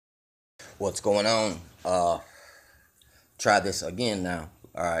What's going on? Try this again now.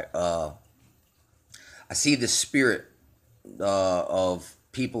 All right. I see the spirit of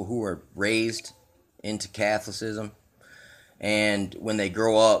people who are raised into Catholicism, and when they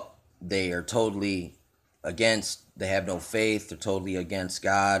grow up, they are totally against. They have no faith. They're totally against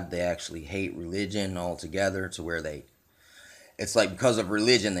God. They actually hate religion altogether. To where it's like because of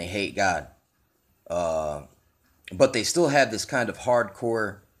religion, they hate God. Uh, but they still have this kind of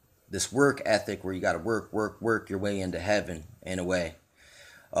hardcore, this work ethic where you got to work your way into heaven in a way.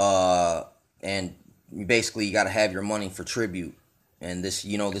 And basically you got to have your money for tribute. And this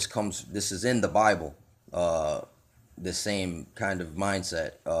is in the Bible. The same kind of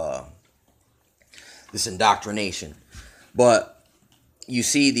mindset, this indoctrination. But you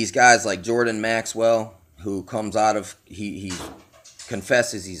see these guys like Jordan Maxwell, who comes out of he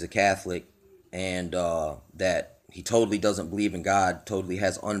confesses he's a Catholic, and that he totally doesn't believe in God, totally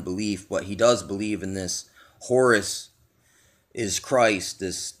has unbelief, but he does believe in this Horus is Christ,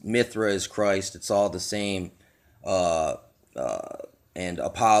 this Mithra is Christ. It's all the same, uh, uh, and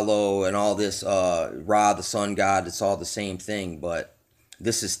Apollo and all this, Ra, the sun god. It's all the same thing, but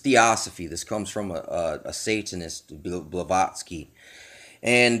this is theosophy. This comes from a Satanist, Blavatsky.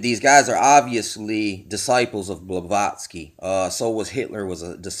 And these guys are obviously disciples of Blavatsky. So was Hitler, was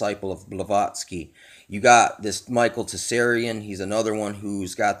a disciple of Blavatsky. You got this Michael Tsarian. He's another one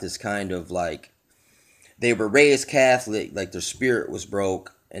who's got this kind of like, they were raised Catholic, like their spirit was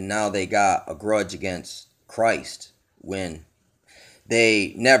broke, and now they got a grudge against Christ when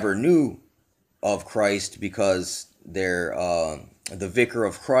they never knew of Christ, because they're the vicar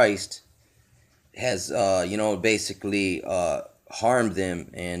of Christ has basically harmed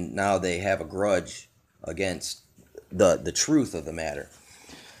them, and now they have a grudge against the truth of the matter.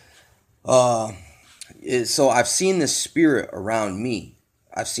 Uh, so I've seen this spirit around me.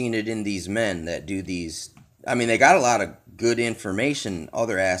 I've seen it in these men that do these. I mean, they got a lot of good information,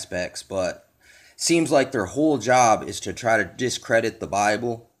 other aspects, but it seems like their whole job is to try to discredit the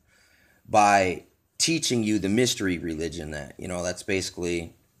Bible by teaching you the mystery religion. That's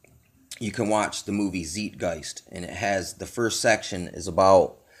basically, you can watch the movie Zeitgeist, and it has the first section is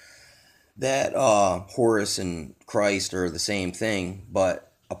about that Horus and Christ are the same thing,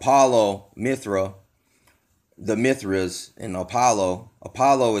 but Apollo, Mithra, the Mithras and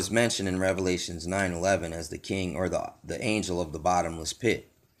Apollo is mentioned in Revelations 9:11 as the king, or the angel of the bottomless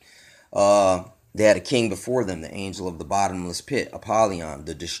pit. They had a king before them, the angel of the bottomless pit, Apollyon,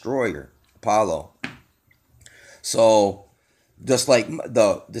 the destroyer, Apollo. So just like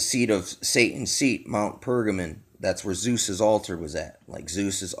the seat of Satan's seat, Mount Pergamon, that's where Zeus's altar was at. Like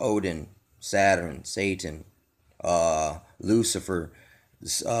Zeus is Odin, Saturn, Satan, Lucifer,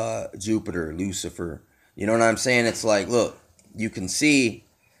 Jupiter, Lucifer. You know what I'm saying? It's like, look, you can see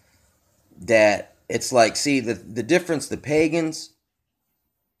that it's like, see the difference. The pagans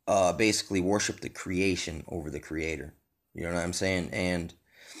basically worship the creation over the creator. You know what I'm saying? And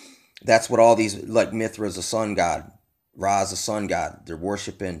that's what all these, like Mithra's a sun god, Ra's a sun god. They're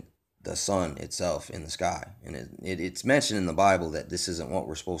worshiping the sun itself in the sky. And it's mentioned in the Bible that this isn't what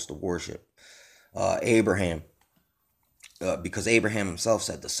we're supposed to worship. Abraham, because Abraham himself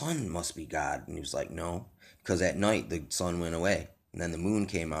said the sun must be God, and he was like, no, because at night the sun went away, and then the moon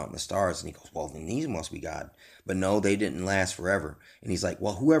came out and the stars, and he goes, well, then these must be God. But no, they didn't last forever. And he's like,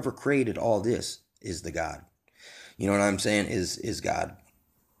 well, whoever created all this is the God. You know what I'm saying? Is God.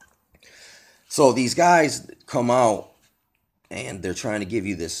 So these guys come out and they're trying to give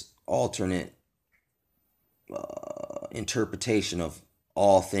you this alternate interpretation of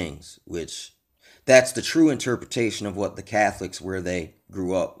all things, which that's the true interpretation of what the Catholics, where they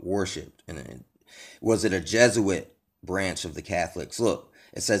grew up, worshipped. And was it a Jesuit branch of the Catholics? Look,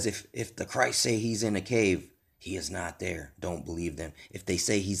 it says if the Christ say he's in a cave, he is not there. Don't believe them. If they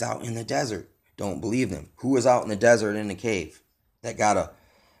say he's out in the desert, don't believe them. Who is out in the desert in the cave? That got a,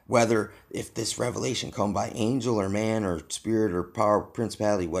 whether if this revelation come by angel or man or spirit or power,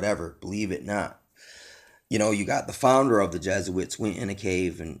 principality, whatever, believe it not. You got the founder of the Jesuits went in a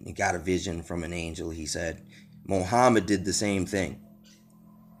cave and he got a vision from an angel, he said. Mohammed did the same thing.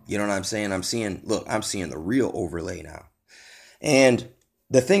 You know what I'm saying? I'm seeing the real overlay now. And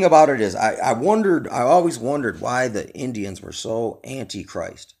the thing about it is, I always wondered why the Indians were so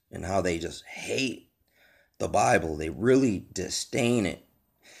anti-Christ and how they just hate the Bible. They really disdain it.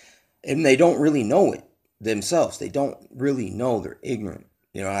 And they don't really know it themselves. They don't really know. They're ignorant.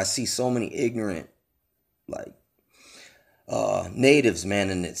 I see so many ignorant, like, natives, man,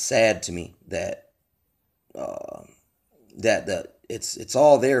 and it's sad to me that uh, it's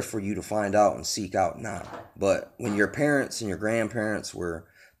all there for you to find out and seek out now. But when your parents and your grandparents were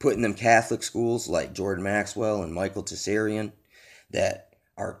put in them Catholic schools like Jordan Maxwell and Michael Tsarian that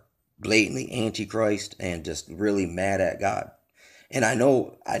are blatantly antichrist and just really mad at God. And I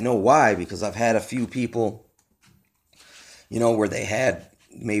know why, because I've had a few people, where they had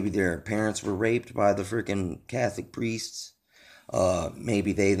maybe their parents were raped by the freaking Catholic priests.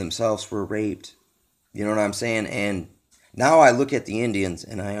 Maybe they themselves were raped. You know what I'm saying? And now I look at the Indians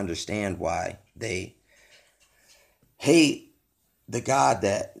and I understand why they hate the God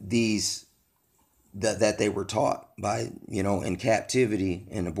that they were taught by, in captivity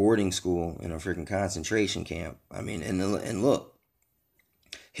in a boarding school in a freaking concentration camp. I mean, and look,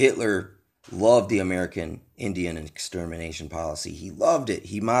 Hitler loved the American Indian extermination policy. He loved it.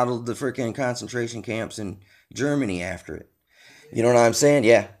 He modeled the freaking concentration camps in Germany after it. You know what I'm saying?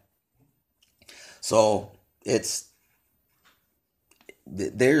 Yeah. So there's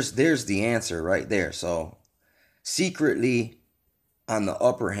the answer right there. So secretly, on the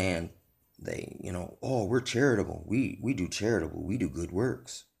upper hand, they, oh, we're charitable. We do charitable. We do good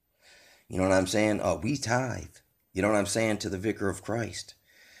works. You know what I'm saying? We tithe. You know what I'm saying? To the Vicar of Christ.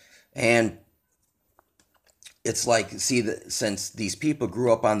 And it's like, see, since these people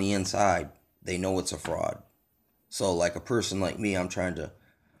grew up on the inside, they know it's a fraud. So like a person like me, I'm trying to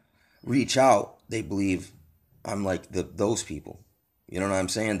reach out. They believe I'm like those people. You know what I'm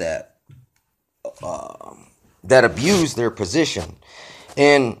saying? That abuse their position.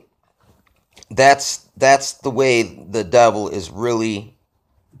 And that's the way the devil is really,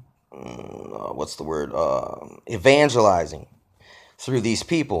 what's the word? Evangelizing through these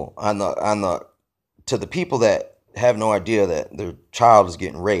people to the people that have no idea that their child is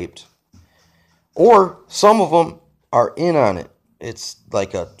getting raped, or some of them are in on it. It's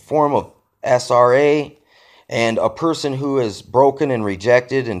like a form of SRA, and a person who is broken and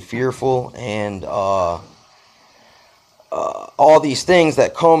rejected and fearful and all these things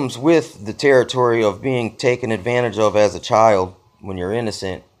that comes with the territory of being taken advantage of as a child when you're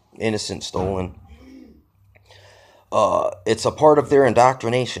innocent stolen. It's a part of their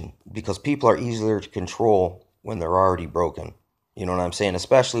indoctrination, because people are easier to control when they're already broken. You know what I'm saying?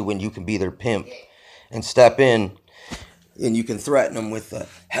 Especially when you can be their pimp and step in and you can threaten them with the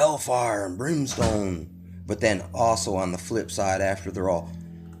hellfire and brimstone. But then also on the flip side, after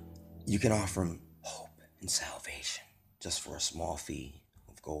you can offer them hope and salvation just for a small fee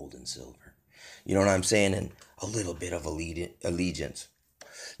of gold and silver. You know what I'm saying? And a little bit of allegiance.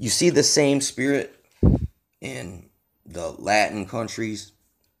 You see the same spirit in the Latin countries.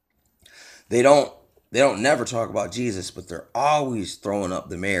 They don't never talk about Jesus, but they're always throwing up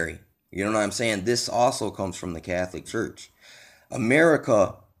the Mary. You know what I'm saying? This also comes from the Catholic Church.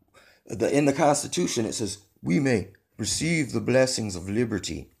 America, in the Constitution, it says we may receive the blessings of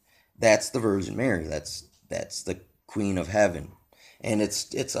liberty. That's the Virgin Mary. That's the Queen of Heaven, and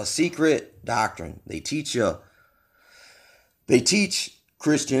it's a secret doctrine. They teach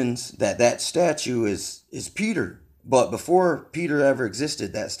Christians that statue is Peter. But before Peter ever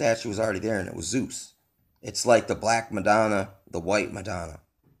existed, that statue was already there, and it was Zeus. It's like the Black Madonna, the White Madonna.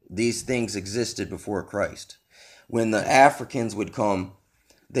 These things existed before Christ. When the Africans would come,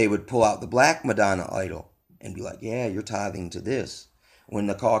 they would pull out the Black Madonna idol and be like, yeah, you're tithing to this. When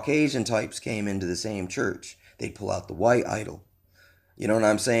the Caucasian types came into the same church, they'd pull out the white idol. You know what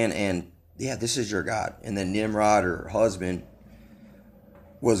I'm saying? And yeah, this is your God. And then Nimrod, her husband,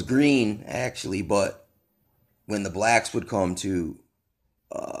 was green, actually, but when the blacks would come to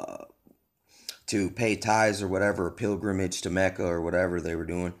pay tithes or whatever, a pilgrimage to Mecca or whatever they were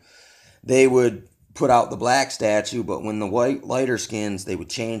doing, they would put out the black statue, but when the lighter skins, they would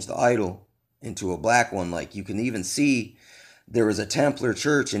change the idol into a black one. Like you can even see there was a Templar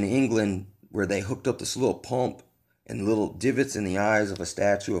church in England where they hooked up this little pump and little divots in the eyes of a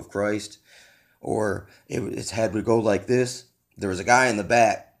statue of Christ, or its head would go like this. There was a guy in the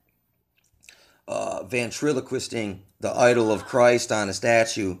back ventriloquisting the idol of Christ on a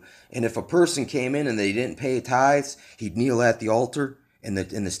statue, and if a person came in and they didn't pay tithes, he'd kneel at the altar and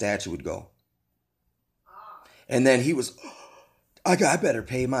the statue would go. And then he was, I better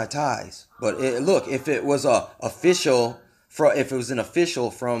pay my tithes. But look, if it was an official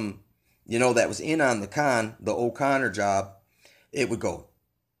from that was in on the O'Connor job, it would go.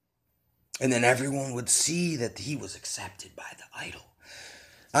 And then everyone would see that he was accepted by the idol.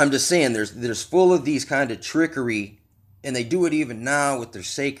 I'm just saying, there's full of these kind of trickery, and they do it even now with their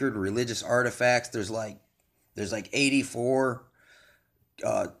sacred religious artifacts. There's like 84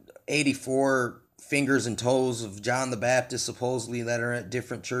 fingers and toes of John the Baptist supposedly that are at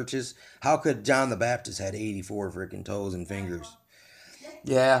different churches. How could John the Baptist had 84 freaking toes and fingers?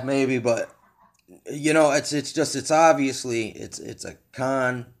 Yeah, maybe, but You know, it's obviously it's a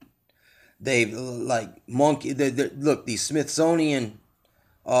con. They like monkey. Look, these Smithsonian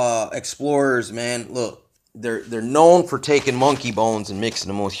explorers, man. Look, they're known for taking monkey bones and mixing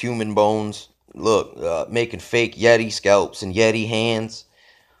them with human bones. Look, making fake Yeti scalps and Yeti hands.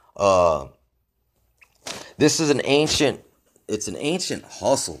 Uh, this is an ancient. It's an ancient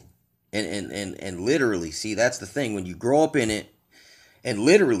hustle, and literally, see, that's the thing. When you grow up in it, and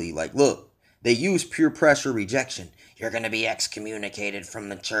literally, like, look, they use peer pressure rejection. You're going to be excommunicated from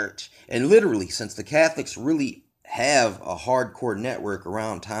the church. And literally, since the Catholics really have a hardcore network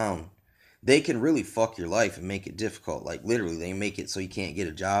around town, they can really fuck your life and make it difficult. Like, literally, they make it so you can't get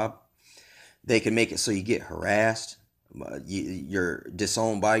a job. They can make it so you get harassed. You're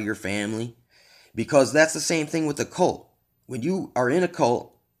disowned by your family. Because that's the same thing with the cult. When you are in a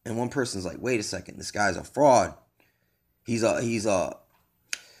cult and one person's like, wait a second, this guy's a fraud. This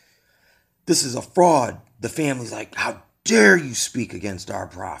is a fraud. The family's like, how dare you speak against our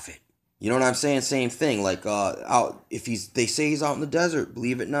prophet? You know what I'm saying? Same thing. Like, out if they say he's out in the desert,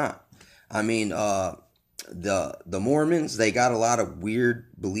 believe it not. I mean, the Mormons, they got a lot of weird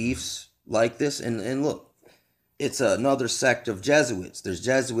beliefs like this, and look, it's another sect of Jesuits. There's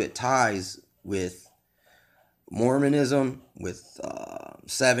Jesuit ties with Mormonism, with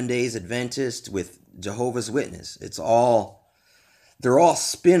 7 Days Adventist, with Jehovah's Witness. They're all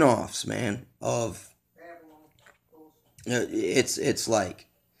spin-offs, man, of it's like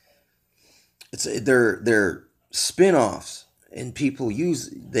they're spin-offs, and people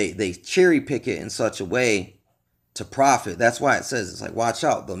they cherry pick it in such a way to profit. That's why it says, it's like, watch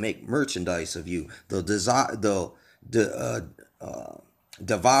out, they'll make merchandise of you. They'll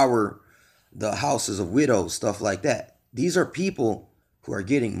devour the houses of widows, stuff like that. These are people who are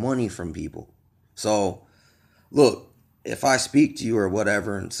getting money from people. So look, if I speak to you or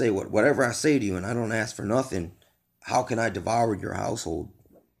whatever and say whatever I say to you and I don't ask for nothing, how can I devour your household?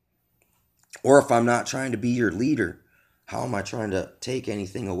 Or if I'm not trying to be your leader, how am I trying to take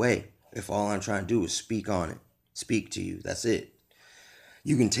anything away if all I'm trying to do is speak on it, speak to you? That's it.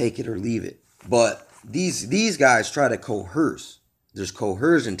 You can take it or leave it. But these guys try to coerce. There's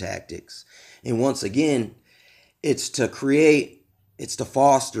coercion tactics. And once again, it's to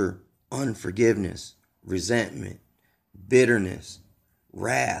foster unforgiveness, resentment, bitterness,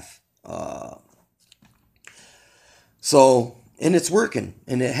 wrath. And it's working,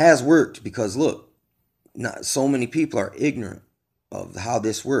 and it has worked, because look, not so many people are ignorant of how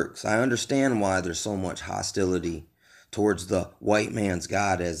this works. I understand why there's so much hostility towards the white man's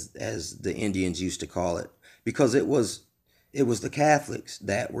God, as the Indians used to call it, because it was the Catholics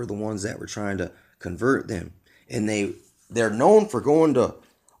that were the ones that were trying to convert them, and they're known for going to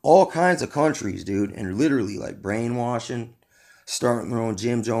all kinds of countries, dude, and literally like brainwashing, starting their own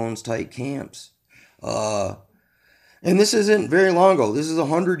Jim Jones type camps. And this isn't very long ago. This is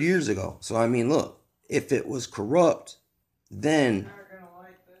 100 years ago. So I mean, look, if it was corrupt, then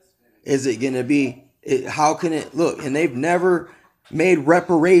is it gonna be? How can it look? And they've never made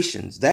reparations.